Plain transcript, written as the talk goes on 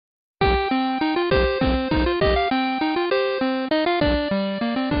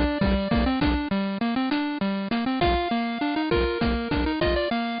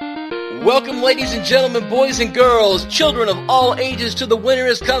Welcome, ladies and gentlemen, boys and girls, children of all ages, to the Winter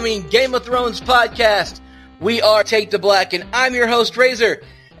is Coming Game of Thrones podcast. We are Take the Black, and I'm your host, Razor,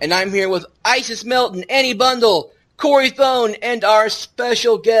 and I'm here with Isis Melton, Annie Bundle, Corey Thone, and our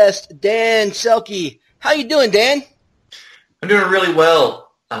special guest, Dan Selke. How you doing, Dan? I'm doing really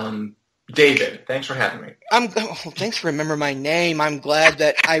well, David. Thanks for having me. Thanks for remembering my name. I'm glad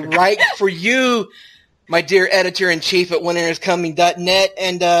that I write for you, my dear editor-in-chief at winteriscoming.net,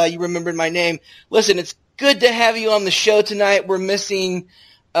 and you remembered my name. Listen, it's good to have you on the show tonight. We're missing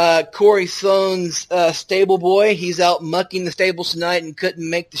Corey Thone's stable boy. He's out mucking the stables tonight and couldn't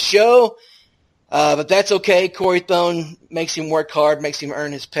make the show, but that's okay. Corey Thone makes him work hard, makes him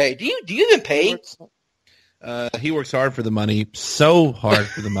earn his pay. Do you even pay? He works hard for the money, so hard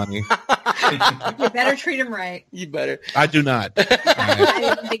for the money. You better treat him right. You better. I do not. I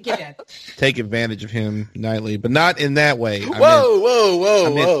didn't think you did. Take advantage of him nightly, but not in that way.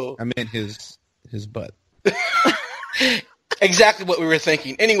 Whoa. I meant his butt. Exactly what we were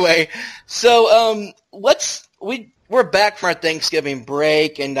thinking. Anyway, so we're back from our Thanksgiving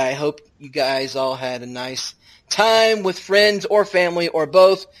break, and I hope you guys all had a nice time with friends or family or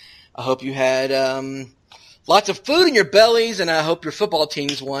both. I hope you had lots of food in your bellies, and I hope your football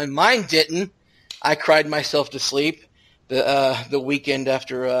teams won. Mine didn't. I cried myself to sleep the weekend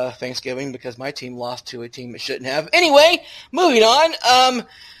after Thanksgiving because my team lost to a team it shouldn't have. Anyway, moving on.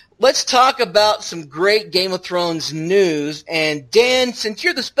 Let's talk about some great Game of Thrones news. And Dan, since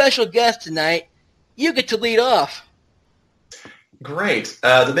you're the special guest tonight, you get to lead off. Great.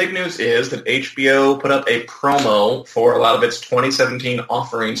 The big news is that HBO put up a promo for a lot of its 2017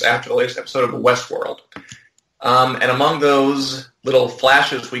 offerings after the latest episode of Westworld. And among those little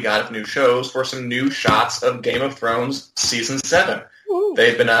flashes we got of new shows were some new shots of Game of Thrones Season 7. Ooh.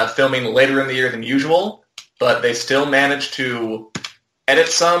 They've been filming later in the year than usual, but they still managed to edit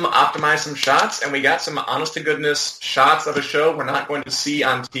some, optimize some shots, and we got some honest-to-goodness shots of a show we're not going to see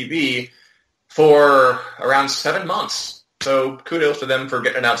on TV for around 7 months. So kudos to them for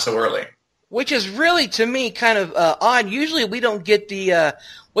getting it out so early. Which is really, to me, kind of odd. Usually we don't get the,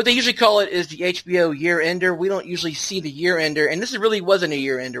 what they usually call it is the HBO year-ender. We don't usually see the year-ender, and this really wasn't a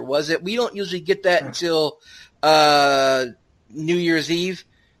year-ender, was it? We don't usually get that until New Year's Eve.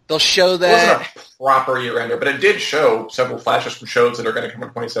 They'll show that. It wasn't a proper year-ender, but it did show several flashes from shows that are going to come in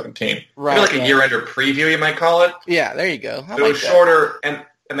 2017. Right. Maybe like a year-ender preview, you might call it. Yeah, there you go. It was shorter, and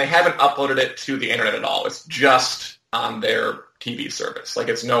they haven't uploaded it to the internet at all. It's just on their TV service. Like,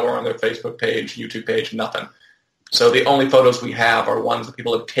 it's nowhere on their Facebook page, YouTube page, nothing. So the only photos we have are ones that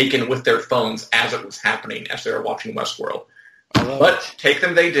people have taken with their phones as it was happening, as they were watching Westworld. But take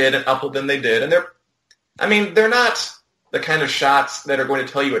them they did, and upload them they did. And they're not the kind of shots that are going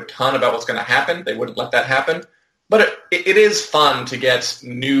to tell you a ton about what's going to happen. They wouldn't let that happen. But it is fun to get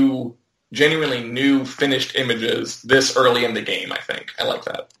genuinely new finished images this early in the game, I think. I like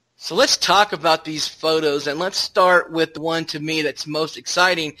that. So let's talk about these photos, and let's start with the one to me that's most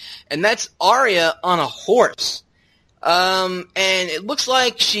exciting, and that's Arya on a horse. And it looks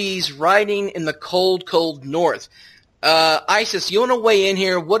like she's riding in the cold, cold north. Isis, you want to weigh in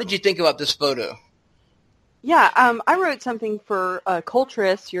here? What did you think about this photo? Yeah, I wrote something for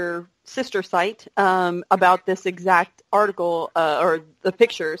Coltress, your sister site, about this exact article or the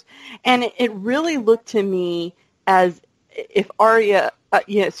pictures, and it really looked to me as if Arya,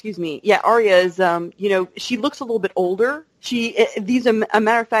 Arya is, she looks a little bit older. A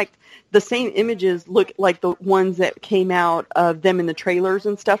matter of fact, the same images look like the ones that came out of them in the trailers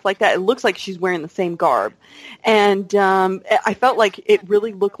and stuff like that. It looks like she's wearing the same garb. And I felt like it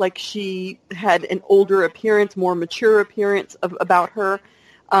really looked like she had an older appearance, more mature appearance about her.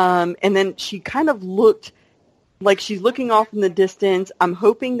 And then she kind of looked like she's looking off in the distance. I'm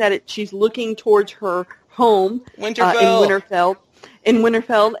hoping that she's looking towards her home in Winterfell,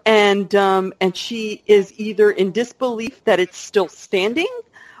 and she is either in disbelief that it's still standing,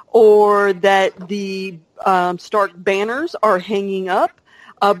 or that the Stark banners are hanging up.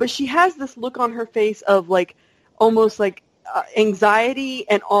 But she has this look on her face of almost like anxiety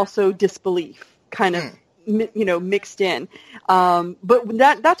and also disbelief, kind of mixed in. But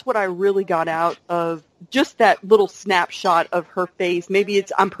that's what I really got out of just that little snapshot of her face. Maybe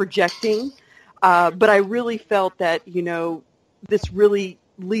I'm projecting. But I really felt that, this really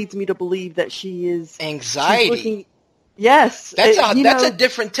leads me to believe that she is anxiety. Yes, that's a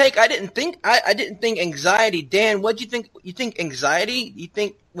different take. I didn't think anxiety. Dan, what do you think? You think anxiety? You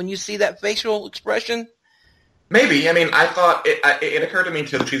think when you see that facial expression? Maybe. I thought it occurred to me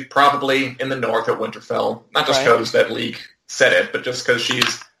too that she's probably in the north at Winterfell, not just because that leak said it, but just because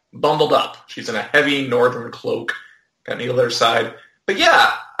she's bundled up. She's in a heavy northern cloak, got on the other side. But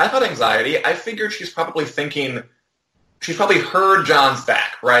yeah, I thought anxiety. I figured she's probably heard John's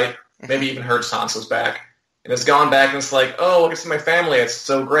back, right? Maybe even heard Sansa's back. And has gone back and it's like, oh, I can see my family. It's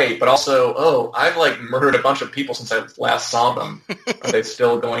so great. But also, oh, I've murdered a bunch of people since I last saw them. Are they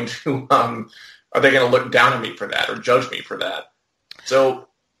still going to, are they going to look down on me for that or judge me for that? So,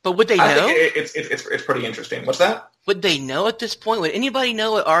 but would they know? I think it's pretty interesting. What's that? Would they know at this point? Would anybody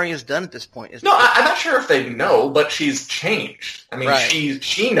know what Arya's done at this point? No, I'm not sure if they know, but she's changed. I mean, right.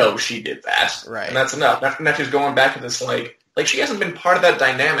 she knows she did that. Right. And that's enough. Now she's going back to this, like she hasn't been part of that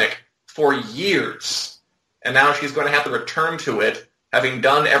dynamic for years. And now she's going to have to return to it, having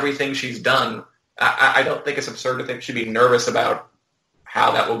done everything she's done. I don't think it's absurd to think she'd be nervous about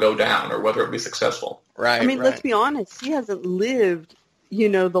how that will go down or whether it'll be successful. Right. I mean, let's be honest. She hasn't lived,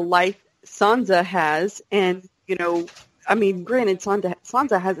 the life Sansa has. And, I mean, granted,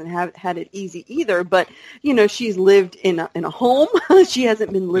 Sansa hasn't had it easy either. But, she's lived in a home. She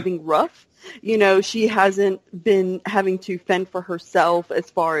hasn't been living rough. She hasn't been having to fend for herself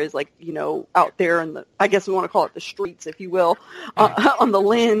as far as out there in I guess we want to call it the streets, if you will, on the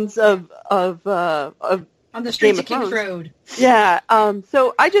lands of on the streets of King's Road. Yeah.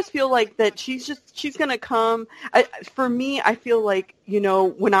 So I just feel like that she's going to come. For me, I feel like,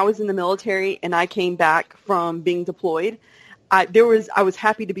 when I was in the military and I came back from being deployed, I was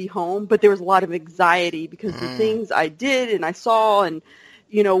happy to be home, but there was a lot of anxiety because the things I did and I saw and,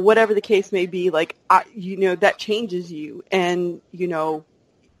 whatever the case may be, that changes you. And,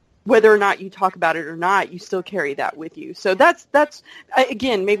 whether or not you talk about it or not, you still carry that with you. So that's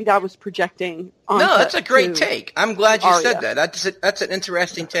again, maybe that was projecting on. No, that's a great take. I'm glad you Arya. said that. That's an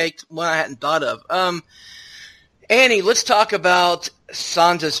interesting take, one I hadn't thought of. Annie, let's talk about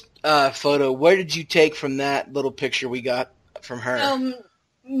Sansa's photo. Where did you take from that little picture we got from her?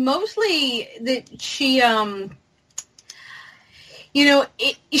 Mostly that she,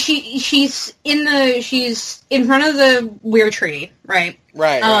 she's in front of the weir tree, right?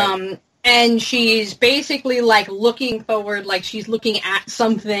 Right. And she's basically looking forward, she's looking at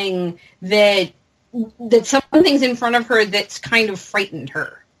something that something's in front of her that's kind of frightened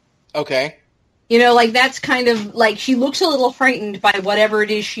her. Okay. That's kind of she looks a little frightened by whatever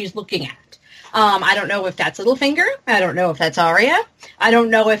it is she's looking at. I don't know if that's Littlefinger. I don't know if that's Arya. I don't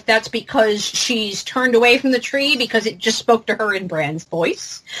know if that's because she's turned away from the tree because it just spoke to her in Bran's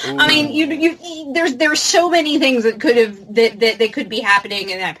voice. Ooh. I mean, there's so many things that could be happening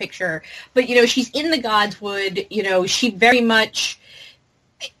in that picture. But she's in the Godswood. She very much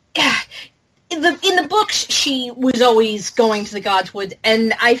in the books she was always going to the Godswood,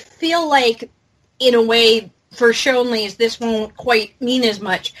 and I feel like in a way, for Shonleys, this won't quite mean as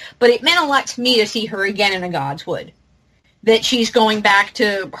much, but it meant a lot to me to see her again in a Godswood. That she's going back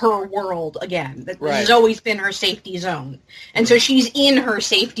to her world again. That This has always been her safety zone. And so she's in her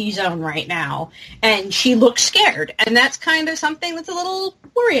safety zone right now, and she looks scared. And that's kind of something that's a little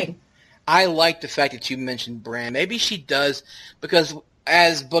worrying. I like the fact that you mentioned Bran. Maybe she does, because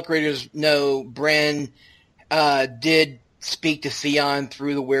as book readers know, Bran did speak to Theon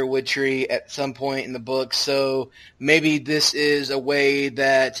through the weirwood tree at some point in the book, so maybe this is a way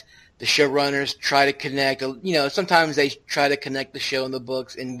that the showrunners try to connect. Sometimes they try to connect the show and the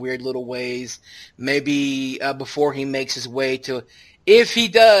books in weird little ways. Maybe before he makes his way to, if he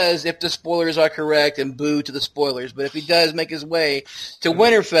does, if the spoilers are correct, and boo to the spoilers, but if he does make his way to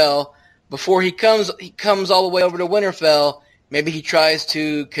Winterfell, before he comes all the way over to Winterfell, maybe he tries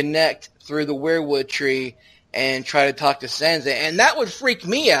to connect through the weirwood tree and try to talk to Sansa, and that would freak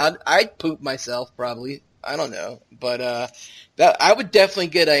me out. I'd poop myself, probably. I don't know. But that I would definitely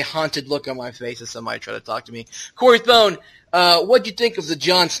get a haunted look on my face if somebody tried to talk to me. Corey Thone, what'd you think of the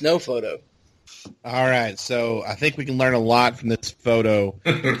Jon Snow photo? All right, so I think we can learn a lot from this photo.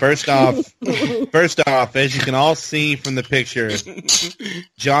 First off, as you can all see from the picture,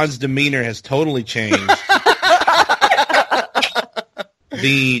 Jon's demeanor has totally changed.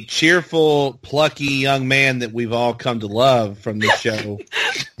 The cheerful, plucky young man that we've all come to love from this show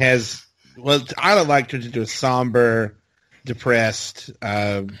I don't like turned into a somber, depressed,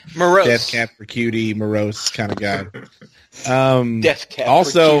 morose, death cap for cutie, morose kind of guy. Death cap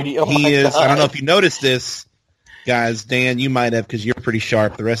also, for cutie. Oh he is. God. I don't know if you noticed this, guys. Dan, you might have because you're pretty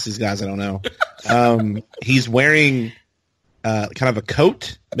sharp. The rest of these guys, I don't know. He's wearing kind of a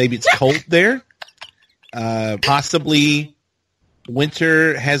coat. Maybe it's cold there. Possibly.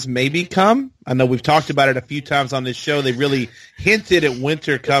 Winter has maybe come. I know we've talked about it a few times on this show. They really hinted at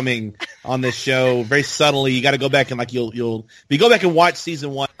winter coming on this show very subtly. You got to go back and if you go back and watch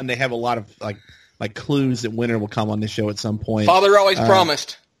season 1, they have a lot of like clues that winter will come on this show at some point. Father always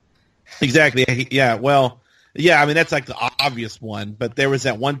promised. Exactly. Yeah. Well. Yeah. I mean that's like the obvious one, but there was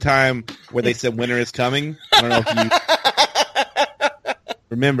that one time where they said winter is coming. I don't know if you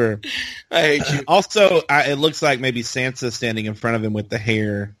remember. I hate you. Also, it looks like maybe Sansa standing in front of him with the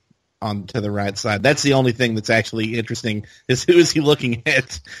hair on to the right side. That's the only thing that's actually interesting is who is he looking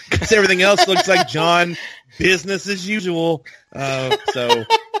at? Because everything else looks like Jon, business as usual. So,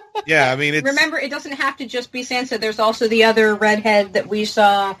 yeah, I mean, it's... Remember, it doesn't have to just be Sansa. There's also the other redhead that we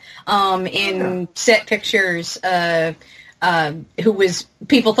saw in set pictures who was...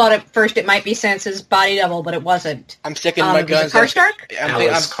 People thought at first it might be Sansa's body double, but it wasn't. I'm sticking to my guns. Karstark?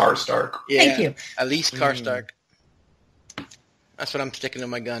 Alice Karstark. Yeah, Thank you. Elise Karstark. That's what I'm sticking to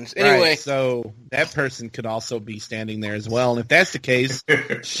my guns. Anyway. Right, so that person could also be standing there as well. And if that's the case,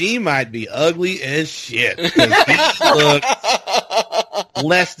 she might be ugly as shit. Because he looks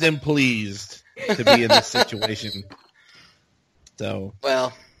less than pleased to be in this situation. So,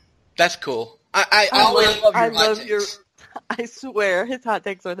 well, that's cool. I always love your hot takes. I swear, his hot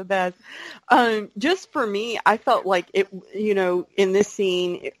takes are the best. Just for me, I felt like it, in this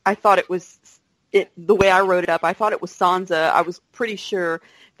scene, I thought it was, the way I wrote it up, I thought it was Sansa. I was pretty sure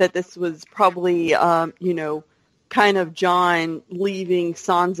that this was probably, kind of Jon leaving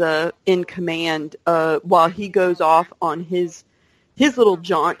Sansa in command while he goes off on his little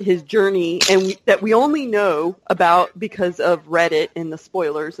jaunt, his journey, and that we only know about because of Reddit and the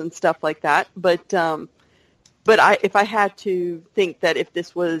spoilers and stuff like that. But if I had to think that if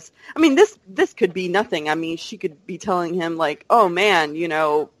this was, I mean, this could be nothing. I mean, she could be telling him like, oh man,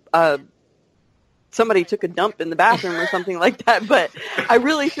 somebody took a dump in the bathroom or something like that. But I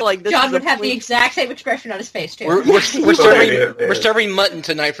really feel like this Jon would have the exact same expression on his face too. We're serving mutton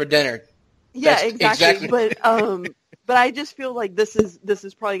tonight for dinner. Yeah, exactly. But I just feel like this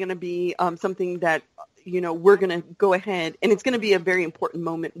is probably going to be something that we're going to go ahead, and it's going to be a very important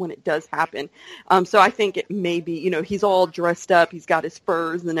moment when it does happen. So I think it may be, he's all dressed up, he's got his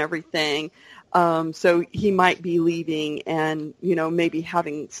furs and everything. So he might be leaving and, maybe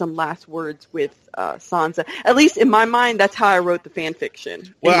having some last words with Sansa. At least in my mind, that's how I wrote the fan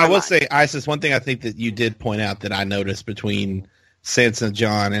fiction. Well, I will say, Isis, one thing I think that you did point out that I noticed between Sansa,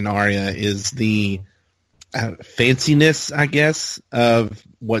 Jon, and Arya is the fanciness, I guess, of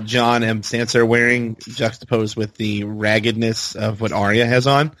what Jon and Sansa are wearing juxtaposed with the raggedness of what Arya has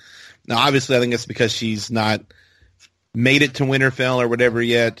on. Now, obviously, I think it's because she's not made it to Winterfell or whatever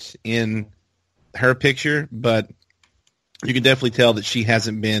yet in her picture, but you can definitely tell that she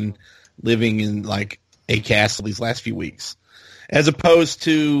hasn't been living in like a castle these last few weeks, as opposed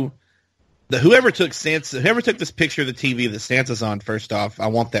to whoever took this picture of the TV that Sansa's on. First off, I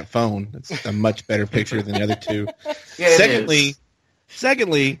want that phone. It's a much better picture than the other two. Yeah,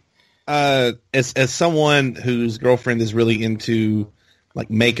 Secondly, as someone whose girlfriend is really into like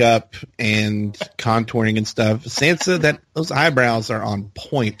makeup and contouring and stuff, Sansa, those eyebrows are on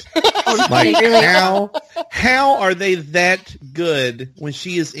point. Like how are they that good when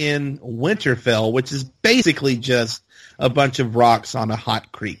she is in Winterfell, which is basically just a bunch of rocks on a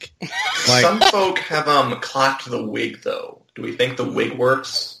hot creek? Like, some folk have clocked the wig though. Do we think the wig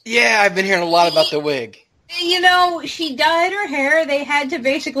works? Yeah, I've been hearing a lot about the wig. She dyed her hair. They had to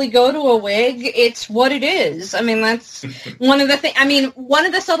basically go to a wig. It's what it is. I mean, that's one of the things. I mean, one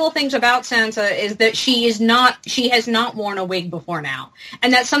of the subtle things about Sansa is that she has not worn a wig before now.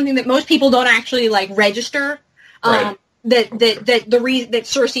 And that's something that most people don't actually, register. Right. That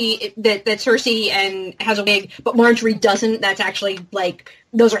Cersei and has a wig, but Marjorie doesn't. That's actually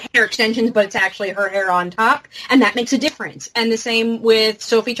those are hair extensions, but it's actually her hair on top, and that makes a difference. And the same with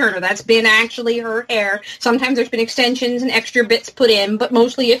Sophie Turner. That's been actually her hair. Sometimes there's been extensions and extra bits put in, but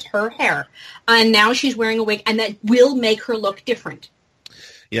mostly it's her hair. And now she's wearing a wig, and that will make her look different.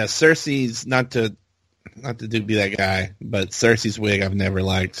 Yeah, Cersei's not to be that guy, but Cersei's wig I've never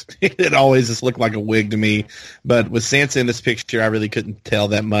liked. It always just looked like a wig to me. But with Sansa in this picture, I really couldn't tell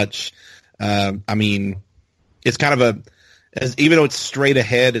that much. I mean, it's kind of even though it's straight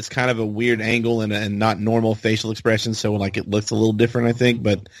ahead, it's kind of a weird angle and not normal facial expression. So it looks a little different, I think.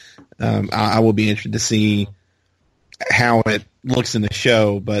 But I will be interested to see how it looks in the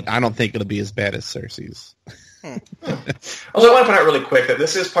show. But I don't think it'll be as bad as Cersei's. Also, I want to point out really quick that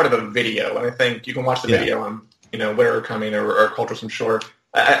this is part of a video, and I think you can watch the video on, Winter Coming or Cultures, I'm sure.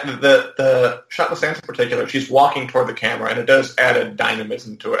 The shot with Sansa in particular, she's walking toward the camera, and it does add a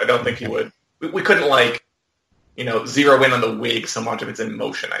dynamism to it. I don't think he would. We couldn't zero in on the wig so much if it's in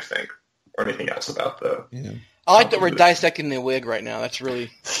motion, I think, or anything else about the. Yeah. I like that we're dissecting the wig right now. That's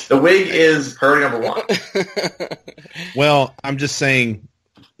really... The wig is priority number one. Well, I'm just saying,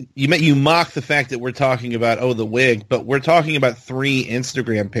 you mock the fact that we're talking about the wig, but we're talking about 3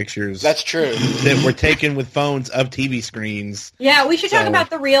 Instagram pictures. That's true. That were taken with phones of TV screens. Yeah, we should talk about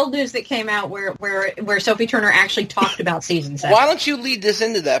the real news that came out where Sophie Turner actually talked about season 7. Why don't you lead this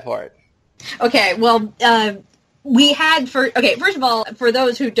into that part? Okay, well, first of all, for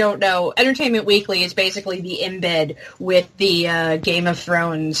those who don't know, Entertainment Weekly is basically the embed with the Game of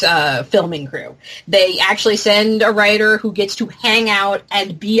Thrones filming crew. They actually send a writer who gets to hang out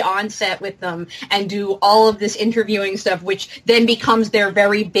and be on set with them and do all of this interviewing stuff, which then becomes their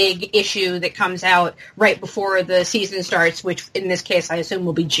very big issue that comes out right before the season starts, which in this case I assume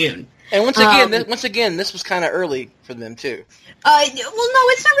will be June. And once again, this was kind of early for them too. Well, no,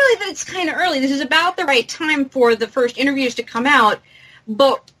 it's not really that it's kind of early. This is about the right time for the first interviews to come out,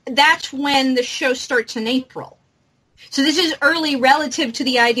 but that's when the show starts in April. So this is early relative to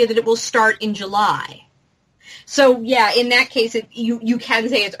the idea that it will start in July. So, yeah, in that case, you can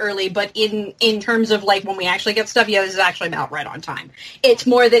say it's early, but in terms of, like, when we actually get stuff, yeah, this is actually about right on time. It's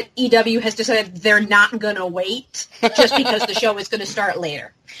more that EW has decided they're not going to wait just because the show is going to start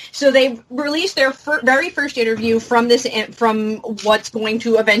later. So they've released their very first interview from what's going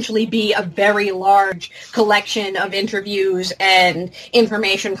to eventually be a very large collection of interviews and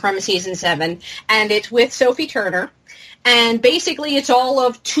information from Season 7, and it's with Sophie Turner. And basically, it's all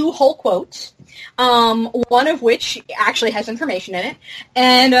of 2 whole quotes, one of which actually has information in it.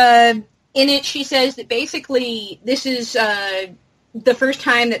 And in it, she says that basically this is the first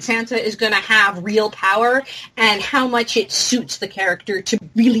time that Sansa is going to have real power and how much it suits the character to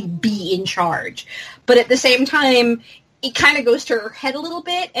really be in charge. But at the same time, it kind of goes to her head a little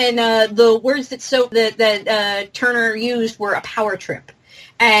bit. And the words that Turner used were a power trip.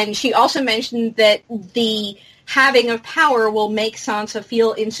 And she also mentioned that the having of power will make Sansa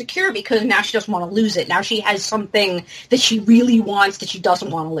feel insecure because now she doesn't want to lose it. Now she has something that she really wants that she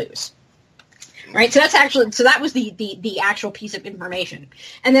doesn't want to lose. Right? So that was the actual piece of information.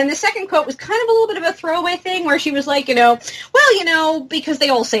 And then the second quote was kind of a little bit of a throwaway thing where she was like, because they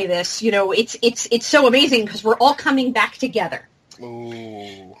all say this, it's so amazing because we're all coming back together.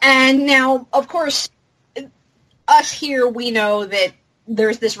 Ooh. And now, of course, us here, we know that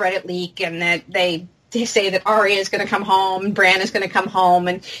there's this Reddit leak and that they say that Arya is going to come home, Bran is going to come home,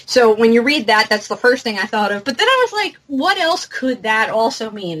 and so when you read that, that's the first thing I thought of. But then I was like, what else could that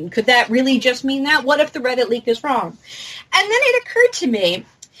also mean? Could that really just mean that? What if the Reddit leak is wrong? And then it occurred to me,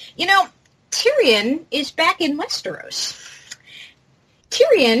 Tyrion is back in Westeros.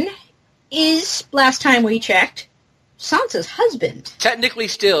 Tyrion is, last time we checked, Sansa's husband. Technically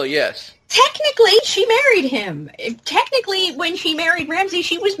still, yes. Technically, she married him. Technically, when she married Ramsay,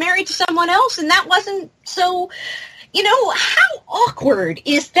 she was married to someone else, and that wasn't so... how awkward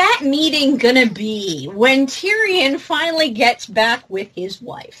is that meeting gonna be when Tyrion finally gets back with his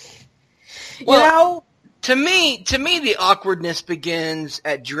wife? Well, to me, the awkwardness begins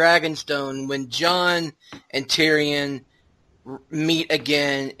at Dragonstone when Jon and Tyrion meet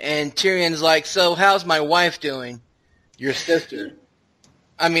again, and Tyrion's like, "So, how's my wife doing? Your sister."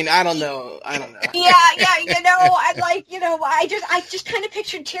 I mean, I don't know. Yeah, I just kind of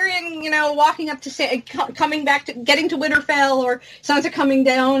pictured Tyrion, walking up to coming back to getting to Winterfell, or Sansa coming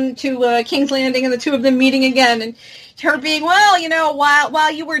down to King's Landing, and the two of them meeting again, and her being,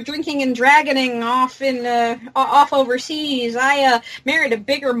 while you were drinking and dragoning off overseas, I married a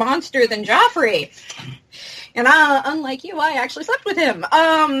bigger monster than Joffrey. And unlike you, I actually slept with him.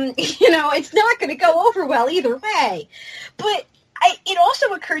 It's not going to go over well either way. But it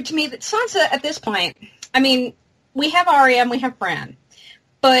also occurred to me that Sansa, at this point, we have Arya and we have Bran,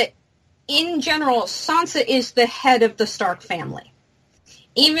 but in general, Sansa is the head of the Stark family.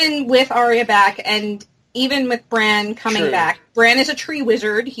 Even with Arya back and even with Bran coming back, Bran is a tree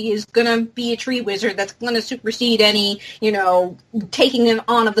wizard. He is going to be a tree wizard that's going to supersede any, taking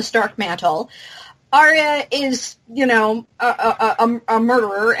on of the Stark mantle. Arya is, a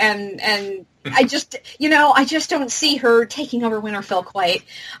murderer, and I just don't see her taking over Winterfell quite.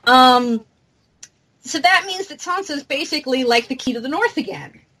 So that means that Sansa is basically like the key to the North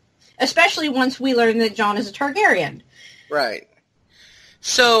again, especially once we learn that Jon is a Targaryen. Right.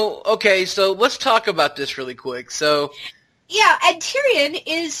 So, okay, let's talk about this really quick. So, yeah, and Tyrion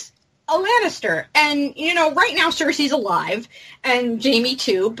is a Lannister, and right now Cersei's alive, and Jaime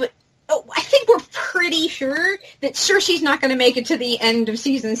too, but I think we're pretty sure that Cersei's not going to make it to the end of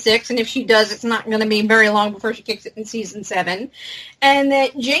Season 6, and if she does, it's not going to be very long before she kicks it in Season 7, and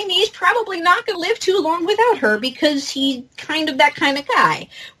that Jaime's probably not going to live too long without her because he's kind of that kind of guy,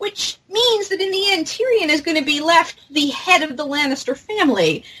 which means that in the end, Tyrion is going to be left the head of the Lannister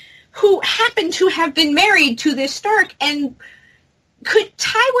family, who happened to have been married to this Stark, and could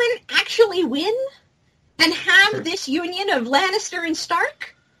Tywin actually win and have this union of Lannister and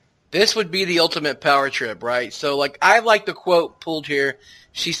Stark? This would be the ultimate power trip, right? So, like, I like the quote pulled here.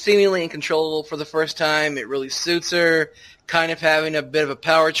 She's seemingly in control for the first time. It really suits her, kind of having a bit of a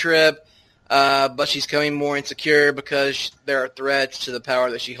power trip, but she's becoming more insecure because there are threats to the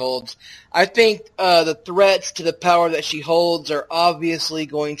power that she holds. I think the threats to the power that she holds are obviously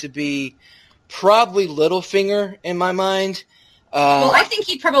going to be probably Littlefinger in my mind. Well, I think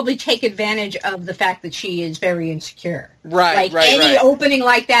he'd probably take advantage of the fact that she is very insecure. Right, like any opening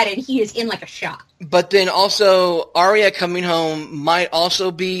like that, and he is in like a shot. But then also, Arya coming home might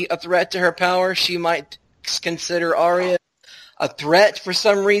also be a threat to her power. She might consider Arya a threat for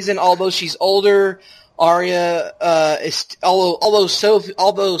some reason, although she's older. Arya is although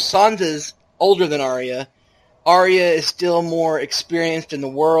Sansa's older than Arya. Arya is still more experienced in the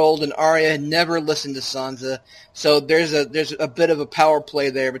world, and Arya had never listened to Sansa. So there's a bit of a power play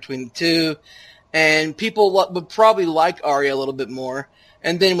there between the two, and people would probably like Arya a little bit more.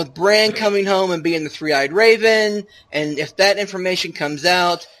 And then with Bran coming home and being the three-eyed raven, and if that information comes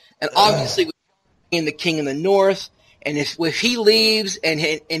out, and obviously with being the king in the north, and if he leaves, and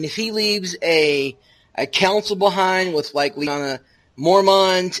if he leaves a council behind with like Lyanna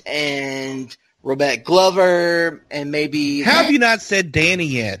Mormont and Robert Glover, and maybe... How have you not said Dany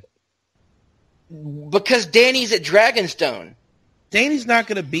yet? Because Dany's at Dragonstone. Dany's not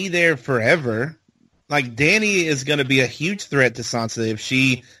going to be there forever. Like, Dany is going to be a huge threat to Sansa if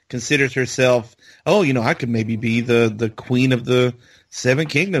she considers herself, I could maybe be the queen of the Seven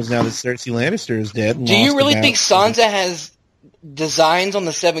Kingdoms now that Cersei Lannister is dead. Do you really think Sansa has designs on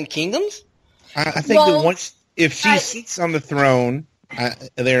the Seven Kingdoms? I think that if she sits on the throne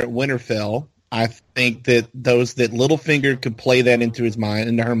there at Winterfell, I think that Littlefinger could play that into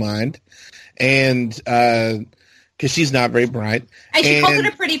her mind, and because she's not very bright, and she called it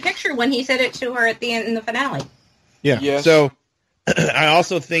a pretty picture when he said it to her at the end in the finale. Yeah. Yes. So I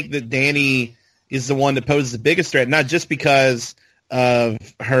also think that Dany is the one that poses the biggest threat, not just because of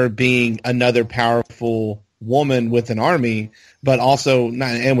her being another powerful woman with an army, but also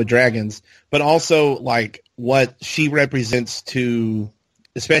and with dragons, but also like what she represents to.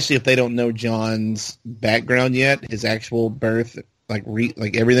 Especially if they don't know Jon's background yet, his actual birth, like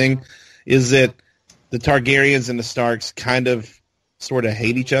everything, is that the Targaryens and the Starks kind of sort of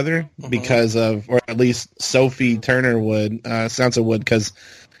hate each other because of, or at least Sophie Turner would, Sansa would, because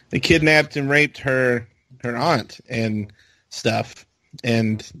they kidnapped and raped her aunt and stuff.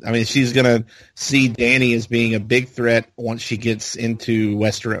 And, I mean, she's going to see Dany as being a big threat once she gets into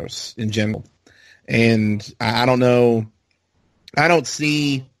Westeros in general. And I don't know... I don't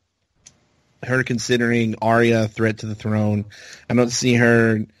see her considering Arya a threat to the throne. I don't see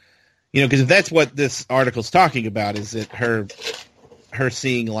her, because if that's what this article's talking about, is that her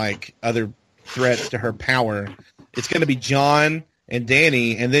seeing like other threats to her power. It's going to be Jon and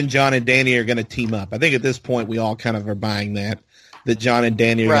Dany, and then Jon and Dany are going to team up. I think at this point we all kind of are buying that Jon and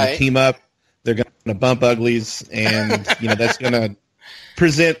Dany are going to team up. They're going to bump uglies, and that's going to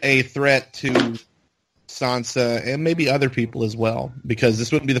present a threat to Sansa and maybe other people as well, because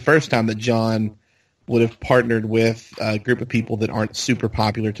this wouldn't be the first time that Jon would have partnered with a group of people that aren't super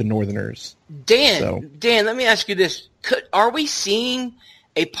popular to Northerners. Dan, let me ask you this. Are we seeing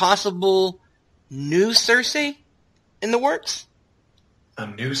a possible new Cersei in the works? A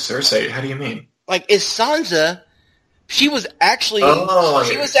new Cersei? How do you mean? Like, is Sansa... She was actually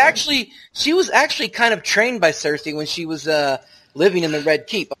kind of trained by Cersei when she was living in the Red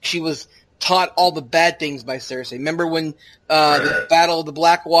Keep. She was taught all the bad things by Cersei. Remember when the Battle of the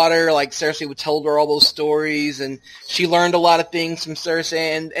Blackwater, like Cersei would tell her all those stories, and she learned a lot of things from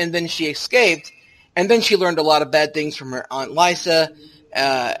Cersei, and then she escaped, and then she learned a lot of bad things from her Aunt Lysa,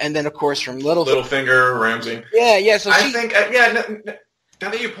 and then of course from Littlefinger, Ramsay. Yeah. So I think, now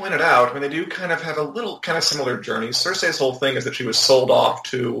that you pointed out, I mean, they do kind of have a little kind of similar journeys. Cersei's whole thing is that she was sold off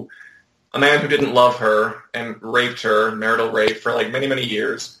to a man who didn't love her and raped her, marital rape, for like many, many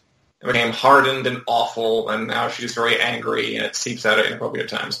years. It became hardened and awful, and now she's very angry, and it seeps out at inappropriate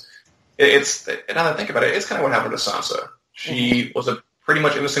times. Now that I think about it, it's kind of what happened to Sansa. She was a pretty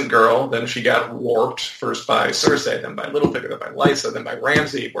much innocent girl, then she got warped, first by Cersei, then by Littlefinger, then by Lysa, then by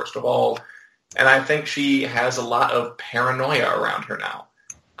Ramsay, worst of all. And I think she has a lot of paranoia around her now.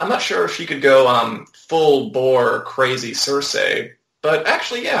 I'm not sure if she could go full-bore crazy Cersei, but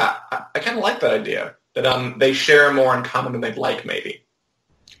actually, yeah, I kind of like that idea, that they share more in common than they'd like, maybe.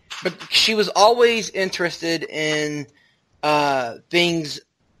 But she was always interested in things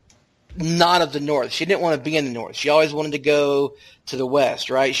not of the North. She didn't want to be in the North. She always wanted to go to the West,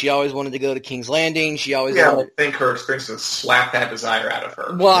 right? She always wanted to go to King's Landing. She always wanted... I think her experiences slapped that desire out of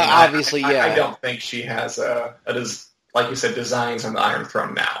her. Well, obviously, yeah. I don't think she has like you said, designs on the Iron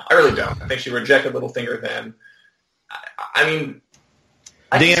Throne now. I really don't. I think she rejected Littlefinger then. I mean...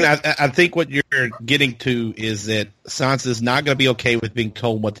 Dan, I think what you're getting to is that Sansa's not going to be okay with being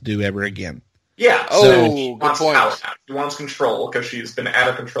told what to do ever again. Yeah. Oh, she good wants point. power now. She wants control because she's been out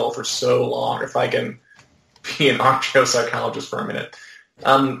of control for so long. If I can be an archaeopsychologist for a minute.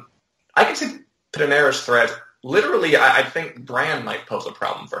 I can see Daenerys' threat. Literally, I think Bran might pose a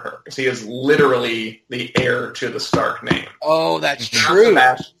problem for her because he is literally the heir to the Stark name. Oh, that's Not true.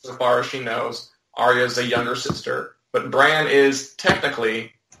 Sebastian, so far as she knows. Arya's a younger sister. But Bran is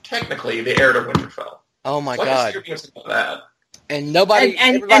technically the heir to Winterfell. Oh, my So I God. can see her being about that. And nobody...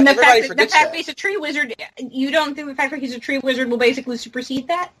 And everybody the fact forgets that that. he's a tree wizard, you don't think the fact that he's a tree wizard will basically supersede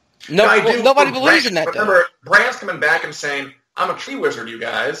that? No, I well, do nobody for believes Bran. in that, though. Remember, Bran's coming back and saying, I'm a tree wizard, you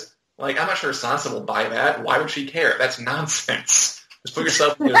guys. Like, I'm not sure Sansa will buy that. Why would she care? That's nonsense. Just put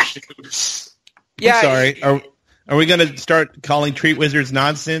yourself in his shoes. Yeah, I'm sorry. Are we going to start calling treat wizards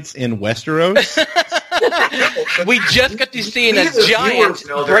nonsense in Westeros? we just got to see a Even the giant viewers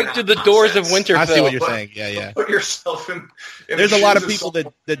know they're break not through the doors of nonsense. Winterfell. I see what you're But- saying. Yeah. Put yourself in There's the a lot of shoes people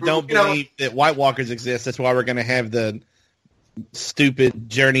someone that who, don't you know, believe that White Walkers exist. That's why we're going to have the stupid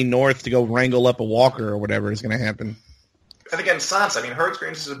journey north to go wrangle up a walker or whatever is going to happen. And again, Sansa, I mean, her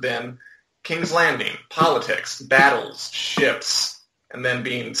experiences have been King's Landing, politics, battles, ships, and then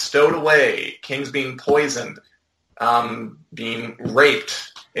being stowed away, kings being poisoned, being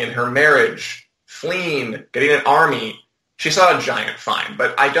raped in her marriage, fleeing, getting an army. She saw a giant fine,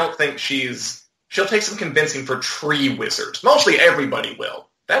 but I don't think she'll take some convincing for tree wizards. Mostly everybody will.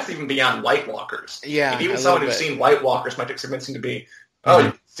 That's even beyond White Walkers. Yeah, If even a someone little who's bit. seen White Walkers might take some convincing to be,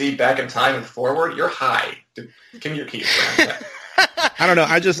 you see back in time and forward, you're high. Give me your keys, Brand. I don't know.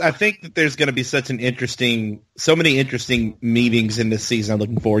 I think that there's going to be so many interesting meetings in this season I'm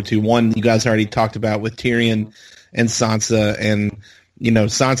looking forward to. One you guys already talked about with Tyrion and Sansa, and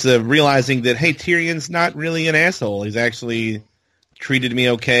Sansa realizing that, hey, Tyrion's not really an asshole. He's actually treated me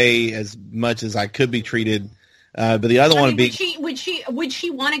okay as much as I could be treated. But the other one would she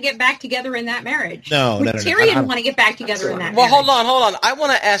want to get back together in that marriage? No. Would Tyrion want to get back together in that Well, marriage? hold on. I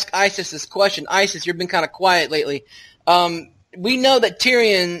want to ask Isis this question. Isis, you've been kind of quiet lately. We know that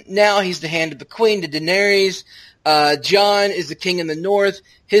Tyrion, now he's the hand of the queen to Daenerys. Jon is the king in the north.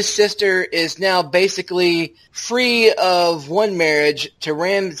 His sister is now basically free of one marriage to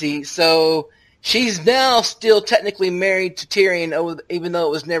Ramsay, so she's now still technically married to Tyrion, even though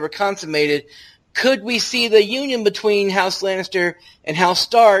it was never consummated. Could we see the union between House Lannister and House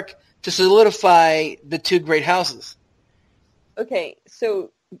Stark to solidify the two great houses? Okay,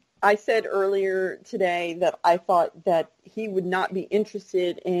 so I said earlier today that I thought that he would not be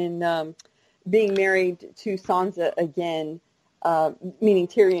interested in being married to Sansa again, meaning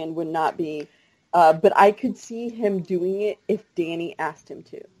Tyrion would not be. But I could see him doing it if Dany asked him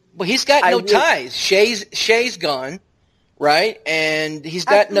to. Well, he's got no ties. Shay's gone, right? And he's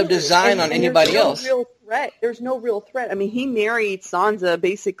got Absolutely. no design on anybody else. There's no real threat. I mean, he married Sansa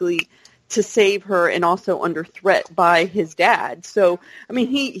basically to save her and also under threat by his dad. So, I mean,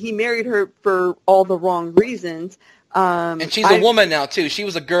 he married her for all the wrong reasons. And she's a woman now, too. She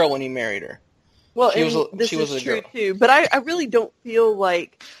was a girl when he married her. Well, She was a true, girl. too. But I really don't feel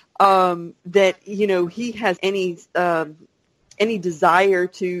like that, he has any desire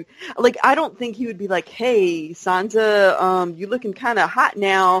to, like, I don't think he would be like, hey, Sansa, you looking kind of hot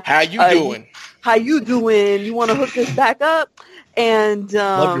now. How you doing? How you doing? You want to hook us back up? And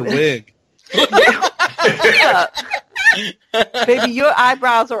Love your wig. yeah. Baby, your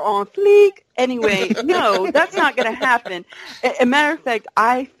eyebrows are on fleek. Anyway, no, that's not going to happen. A matter of fact,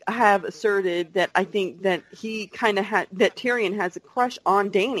 I have asserted that I think that he kind of that Tyrion has a crush on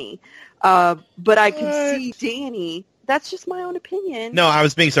Dany, but I could see Dany. That's just my own opinion. No, I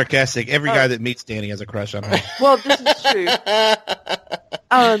was being sarcastic. Every guy that meets Dany has a crush on her. Well, this is true.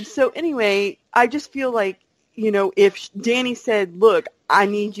 So anyway, I just feel like, if Dany said, look, I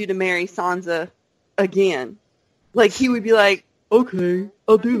need you to marry Sansa again, like, he would be like, okay,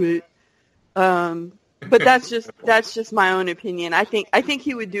 I'll do it. But that's just my own opinion. I think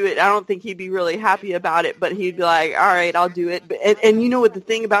he would do it. I don't think he'd be really happy about it, but he'd be like, all right, I'll do it. But, and you know what the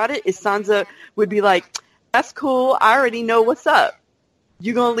thing about it is, Sansa would be like, that's cool. I already know what's up.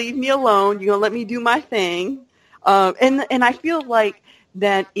 You're going to leave me alone. You're going to let me do my thing. And I feel like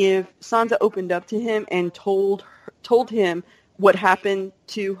that if Sansa opened up to him and told him what happened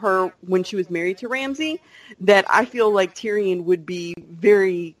to her when she was married to Ramsay, that I feel like Tyrion would be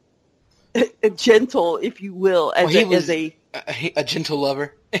very gentle, if you will, as a gentle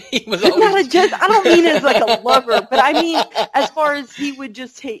lover. He was not always... I don't mean as like a lover, but I mean as far as he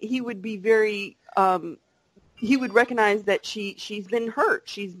would be very. He would recognize that she's been hurt.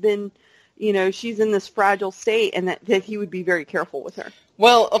 She's been, she's in this fragile state, and that he would be very careful with her.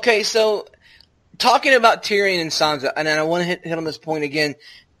 Well, okay, so talking about Tyrion and Sansa, and I want to hit on this point again,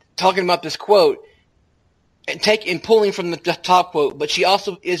 talking about this quote, and pulling from the top quote, but she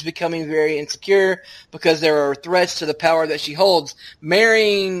also is becoming very insecure because there are threats to the power that she holds.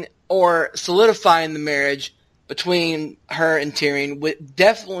 Marrying or solidifying the marriage between her and Tyrion would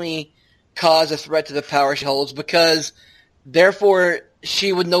definitely cause a threat to the power she holds, because therefore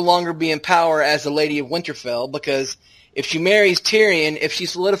she would no longer be in power as the Lady of Winterfell, because if she marries Tyrion, if she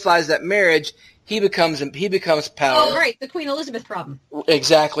solidifies that marriage, he becomes power. Oh, right, the Queen Elizabeth problem.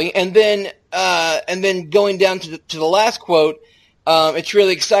 Exactly, and then going down to the last quote, it's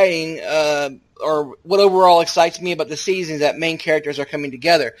really exciting. Or what overall excites me about the season is that main characters are coming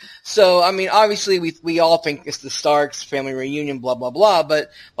together. So, I mean, obviously we all think it's the Starks family reunion, blah, blah, blah, but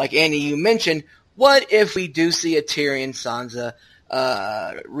like Andy, you mentioned, what if we do see a Tyrion-Sansa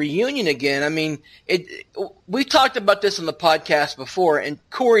reunion again? I mean, we talked about this on the podcast before, and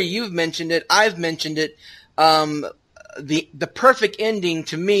Corey, you've mentioned it, I've mentioned it. The perfect ending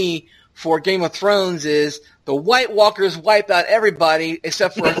to me for Game of Thrones is the White Walkers wipe out everybody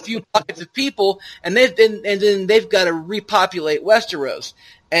except for a few pockets of people, and then they've got to repopulate Westeros.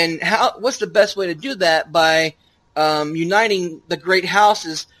 And what's the best way to do that? By uniting the great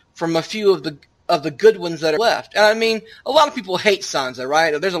houses from a few of the good ones that are left. And I mean, a lot of people hate Sansa,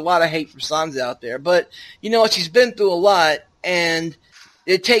 right? There's a lot of hate for Sansa out there, but she's been through a lot, and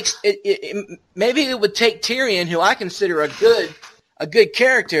maybe it would take Tyrion, who I consider a good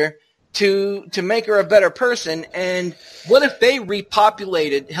character, to make her a better person. And what if they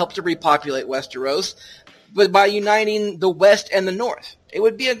helped to repopulate Westeros, but by uniting the West and the North? It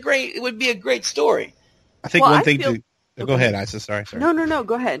would be a great story. I think go ahead, Isa. Sorry. No,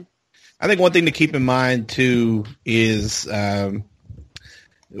 go ahead. I think one thing to keep in mind too is one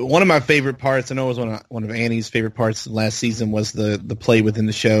of my favorite parts. I know it was one of Annie's favorite parts of last season was the play within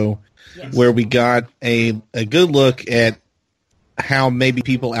the show, yes, where we got a good look at how maybe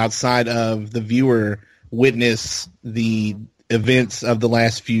people outside of the viewer witness the events of the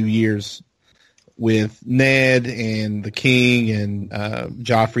last few years with Ned and the King and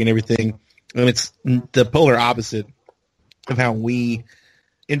Joffrey and everything. And it's the polar opposite of how we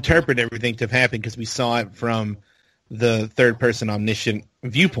interpret everything to have happened, because we saw it from the third-person omniscient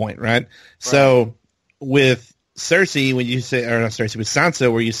viewpoint, right? So with Cersei, when you say, or not Cersei, with Sansa,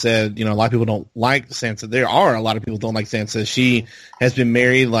 where you said, a lot of people don't like Sansa. There are a lot of people who don't like Sansa. She has been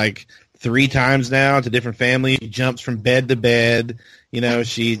married like 3 times now to different families. She jumps from bed to bed.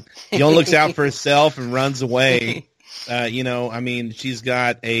 She only looks out for herself and runs away. I mean, she's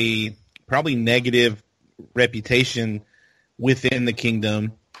got a probably negative reputation within the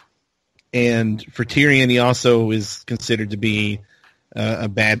kingdom. And for Tyrion, he also is considered to be a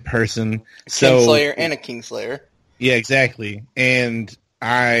bad person. Kingslayer and a Kingslayer. Yeah, exactly. And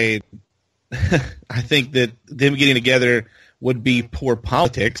I think that them getting together would be poor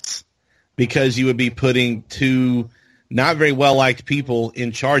politics, because you would be putting 2 not very well-liked people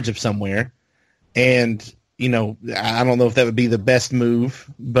in charge of somewhere. And, I don't know if that would be the best move,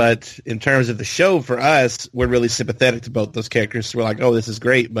 but in terms of the show, for us, we're really sympathetic to both those characters. So we're like, oh, this is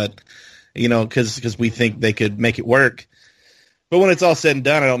great, but, because we think they could make it work. But when it's all said and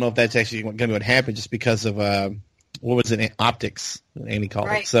done, I don't know if that's actually going to be what happened, just because of, what was it, optics, Annie called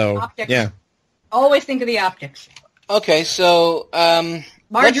it. So, optics. Yeah. Always think of the optics. Okay, so...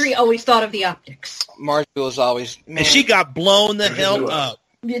 Marjorie always thought of the optics. Marjorie was always... Man. And she got blown the hell up.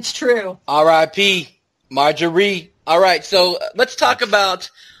 It's true. R.I.P. Marjorie. All right, so let's talk about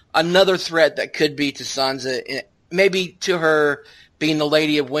another threat that could be to Sansa, maybe to her being the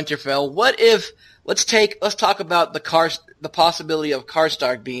Lady of Winterfell. What if... Let's talk about the possibility of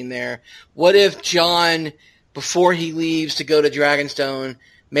Karstark being there. What if Jon, before he leaves to go to Dragonstone,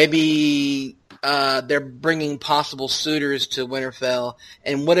 maybe they're bringing possible suitors to Winterfell?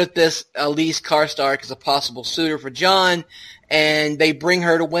 And what if this Elise Karstark is a possible suitor for Jon, and they bring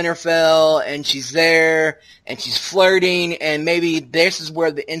her to Winterfell, and she's there, and she's flirting, and maybe this is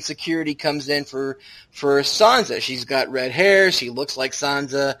where the insecurity comes in for Sansa. She's got red hair, she looks like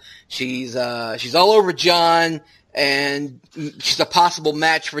Sansa, she's all over Jon, and she's a possible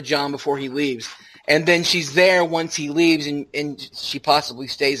match for Jon before he leaves. And then she's there once he leaves, and she possibly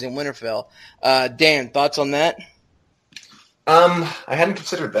stays in Winterfell. Dan, thoughts on that? I hadn't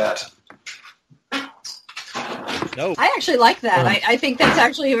considered that. No. I actually like that. I think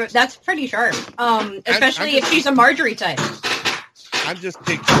that's pretty sharp. Especially if she's a Marjorie type. I'm just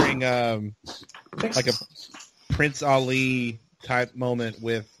picturing like a Prince Ali type moment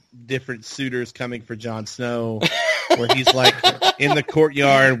with different suitors coming for Jon Snow, where he's like in the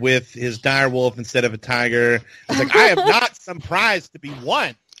courtyard with his direwolf instead of a tiger. It's like, I am not some prize to be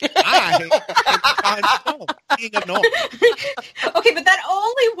won. I am Jon Snow, King of North. Okay, but that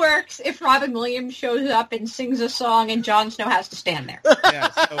only works if Robin Williams shows up and sings a song and Jon Snow has to stand there. Yeah,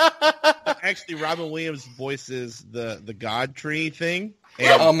 so actually Robin Williams voices the God Tree thing.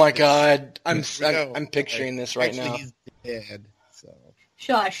 And Oh my God, I'm picturing this right actually now. He's dead. So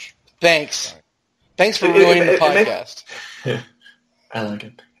Shush. Thanks for ruining the podcast. I like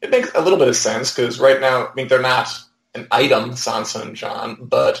it. It makes a little bit of sense because right now, I mean, they're not an item, Sansa and Jon,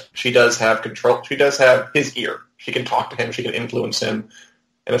 but she does have control. She does have his ear. She can talk to him. She can influence him.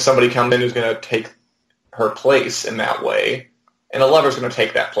 And if somebody comes in who's going to take her place in that way, and a lover's going to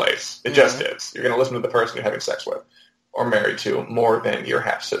take that place, it just is. You're going to listen to the person you're having sex with or married to more than your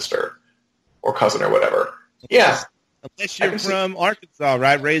half-sister or cousin or whatever. Yeah. Unless you're from Arkansas,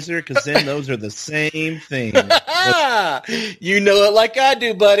 right, Razor? Because then those are the same thing. You know it like I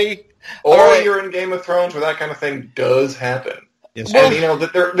do, buddy. Or you're in Game of Thrones where that kind of thing does happen. Yes, And, you know,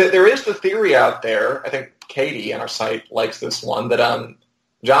 there is the theory out there, I think Katie on our site likes this one, that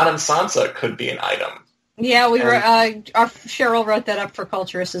Jon and Sansa could be an item. Yeah, we were. Cheryl wrote that up for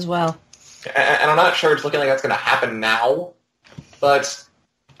Culturist as well. And I'm not sure it's looking like that's going to happen now, but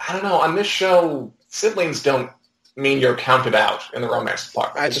I don't know. On this show, siblings don't mean you're counted out in the romance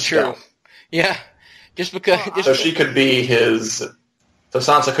department. That's true. Don't. Yeah, just because. So she could be his. So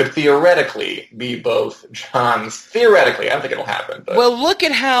Sansa could theoretically be both Jon's. Theoretically, I don't think it'll happen. But well, look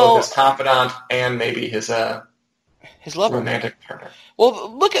at how both his confidant and maybe his lover, romantic partner.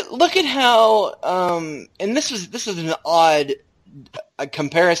 Well, look at how and this is an odd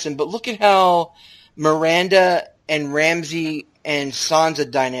comparison, but look at how Miranda and Ramsay and Sansa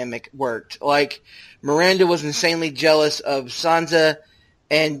dynamic worked. Like Miranda was insanely jealous of Sansa,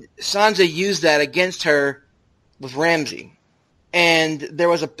 and Sansa used that against her with Ramsay. And there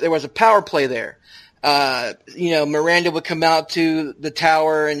was a power play there. Miranda would come out to the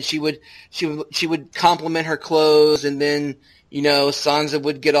tower and she would compliment her clothes, and then, Sansa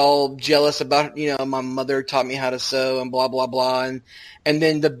would get all jealous about, my mother taught me how to sew and blah, blah, blah. And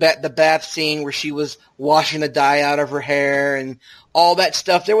then the bath scene where she was washing the dye out of her hair and all that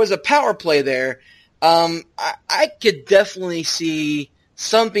stuff. There was a power play there. I could definitely see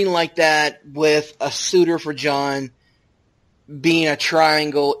something like that with a suitor for Jon being a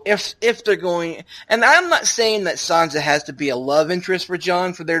triangle if they're going, and I'm not saying that Sansa has to be a love interest for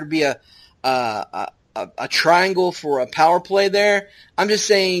Jon for there to be a triangle for a power play there. I'm just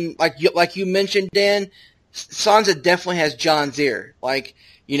saying, like you mentioned, Dan, Sansa definitely has Jon's ear. Like,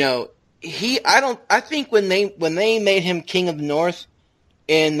 I think when they made him King of the North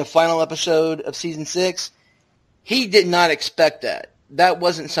in the final episode of season 6, he did not expect that. That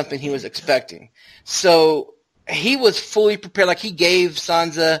wasn't something he was expecting. So he was fully prepared. Like, he gave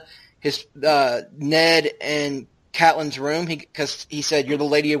Sansa his Ned and Catelyn's room because he said, "You're the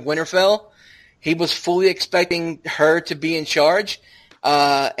Lady of Winterfell." He was fully expecting her to be in charge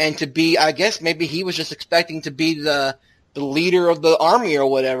and to be, I guess maybe he was just expecting to be the leader of the army or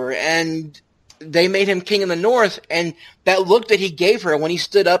whatever. And they made him King of the North, and that look that he gave her when he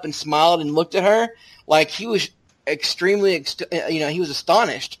stood up and smiled and looked at her, like, he was extremely, he was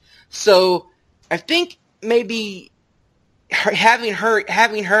astonished. So I think maybe having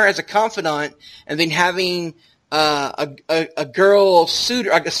her as a confidant, and then having a girl suitor,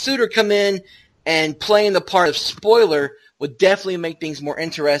 like a suitor, come in and playing the part of spoiler would definitely make things more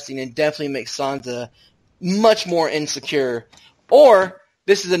interesting and definitely make Sansa much more insecure. Or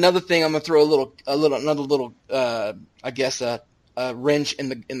this is another thing. I'm gonna throw another little I guess a wrench in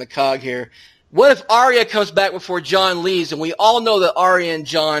the cog here. What if Arya comes back before Jon leaves, and we all know that Arya and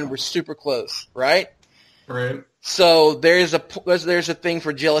Jon were super close, right? Right. So there's a thing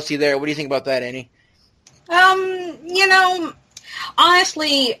for jealousy there. What do you think about that, Annie?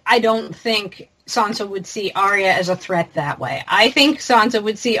 Honestly, I don't think Sansa would see Arya as a threat that way. I think Sansa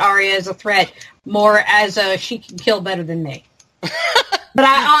would see Arya as a threat more as she can kill better than me. But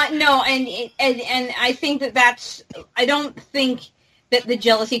I think that's. I don't think that the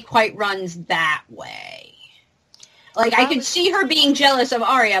jealousy quite runs that way. Like, I could see her being jealous of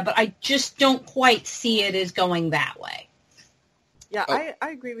Arya, but I just don't quite see it as going that way. Yeah, I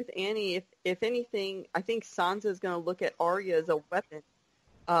agree with Annie. If anything, I think Sansa is going to look at Arya as a weapon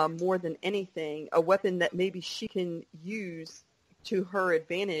more than anything, a weapon that maybe she can use to her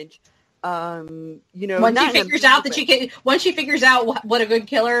advantage. Once she figures out that once she figures out what a good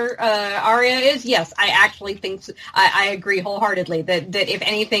killer Arya is, yes, I actually think I agree wholeheartedly that if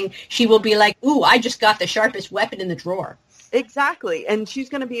anything, she will be like, "Ooh, I just got the sharpest weapon in the drawer." Exactly, and she's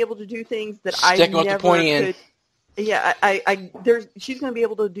going to be able to do things that Sticking I with never the pointy end. could. Yeah, she's going to be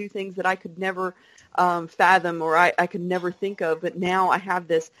able to do things that I could never fathom or I could never think of. But now I have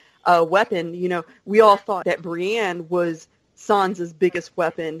this weapon. We all thought that Brienne was Sansa's biggest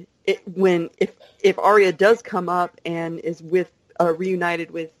weapon. If Arya does come up and is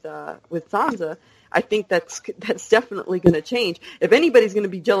reunited with Sansa, I think that's definitely going to change. If anybody's going to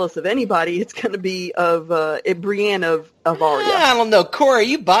be jealous of anybody, it's going to be of Brienne of Arya. I don't know, Corey. Are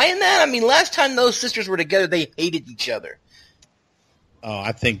you buying that? I mean, last time those sisters were together, they hated each other. Oh,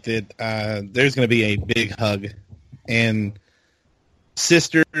 I think that there's going to be a big hug, and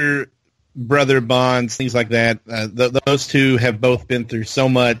sister-brother bonds, things like that. Those two have both been through so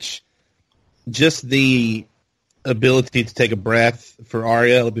much. Just the ability to take a breath for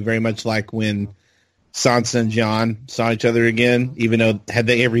Arya, it'll be very much like when Sansa and Jon saw each other again, even though had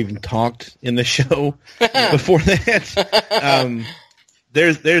they ever even talked in the show before that.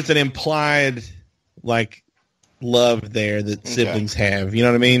 There's an implied love there that siblings have. You know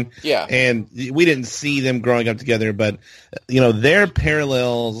what I mean? Yeah. And we didn't see them growing up together, but their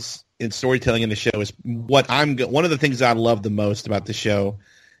parallels in storytelling in the show is one of the things I love the most about the show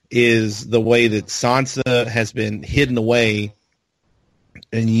is the way that Sansa has been hidden away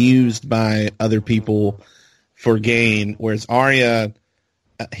and used by other people for gain, whereas Arya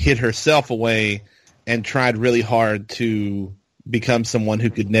hid herself away and tried really hard to become someone who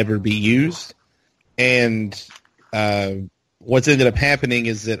could never be used. And what's ended up happening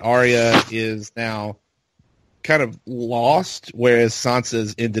is that Arya is now kind of lost, whereas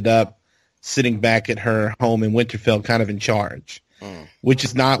Sansa's ended up sitting back at her home in Winterfell kind of in charge, which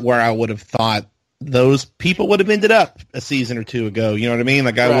is not where I would have thought those people would have ended up a season or two ago. You know what I mean?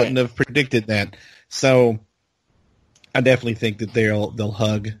 I wouldn't have predicted that. So I definitely think that they'll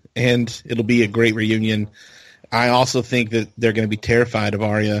hug, and it'll be a great reunion. I also think that they're going to be terrified of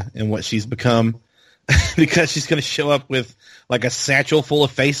Arya and what she's become because she's going to show up with a satchel full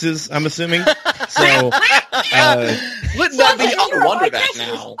of faces, I'm assuming. So wouldn't that be? I wonder that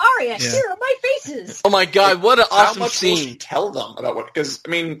now. Arya, here are my faces. Oh my God, what an awesome How much scene! will she tell them about what? Because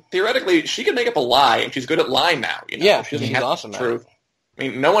theoretically, she can make up a lie, and she's good at lying now. Yeah, she doesn't she's have awesome the at it. truth.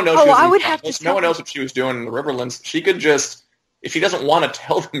 No one knows. No one knows what she was doing in the Riverlands. She could just, if she doesn't want to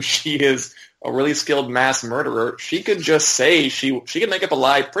tell them she is a really skilled mass murderer, she could just say she can make up a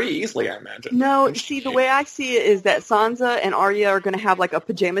lie pretty easily, I imagine. No, the way I see it is that Sansa and Arya are going to have a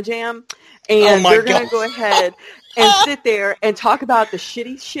pajama jam, and they're going to go ahead and sit there and talk about the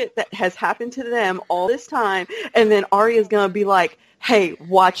shitty shit that has happened to them all this time, and then Arya's going to be like, hey,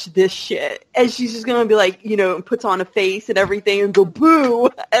 watch this shit. And she's just going to be puts on a face and everything and go, boo,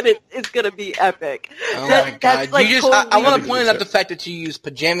 and it's going to be epic. Oh my God. I want to point out the fact that you use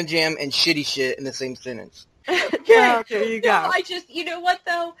pajama jam and shitty shit in the same sentence. Yeah, there you go. No, I just, you know what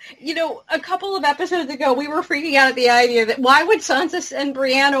though? A couple of episodes ago, we were freaking out at the idea that why would Sansa send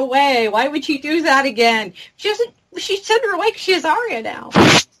Brienne away? Why would she do that again? She sent her away because she has Arya now.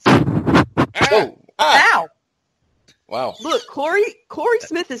 Oh. Ow. Wow. Look, Corey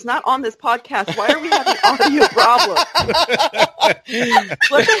Smith is not on this podcast. Why are we having audio problems?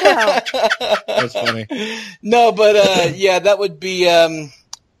 What the hell? That's funny. No, but that would be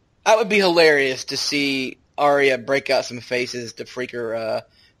hilarious to see Arya break out some faces to freak her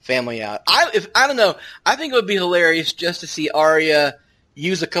family out. I don't know. I think it would be hilarious just to see Arya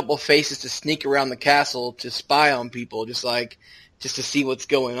use a couple of faces to sneak around the castle to spy on people, just to see what's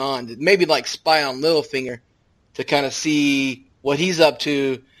going on. Maybe spy on Littlefinger to kind of see what he's up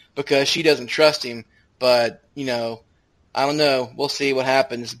to because she doesn't trust him. But, I don't know. We'll see what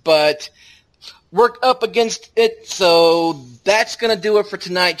happens. But we're up against it, so that's going to do it for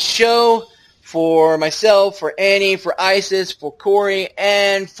tonight's show. For myself, for Annie, for Isis, for Corey,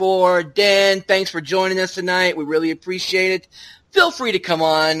 and for Dan, thanks for joining us tonight. We really appreciate it. Feel free to come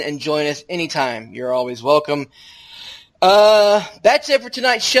on and join us anytime. You're always welcome. That's it for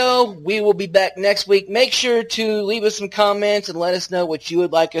tonight's show. We will be back next week. Make sure to leave us some comments and let us know what you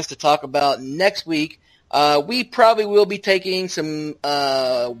would like us to talk about next week. We probably will be taking some,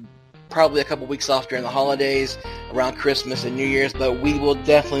 probably a couple weeks off during the holidays around Christmas and New Year's, but we will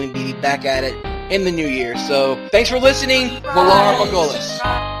definitely be back at it in the new year. So thanks for listening. Valar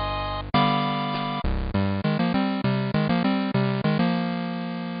Morghulis.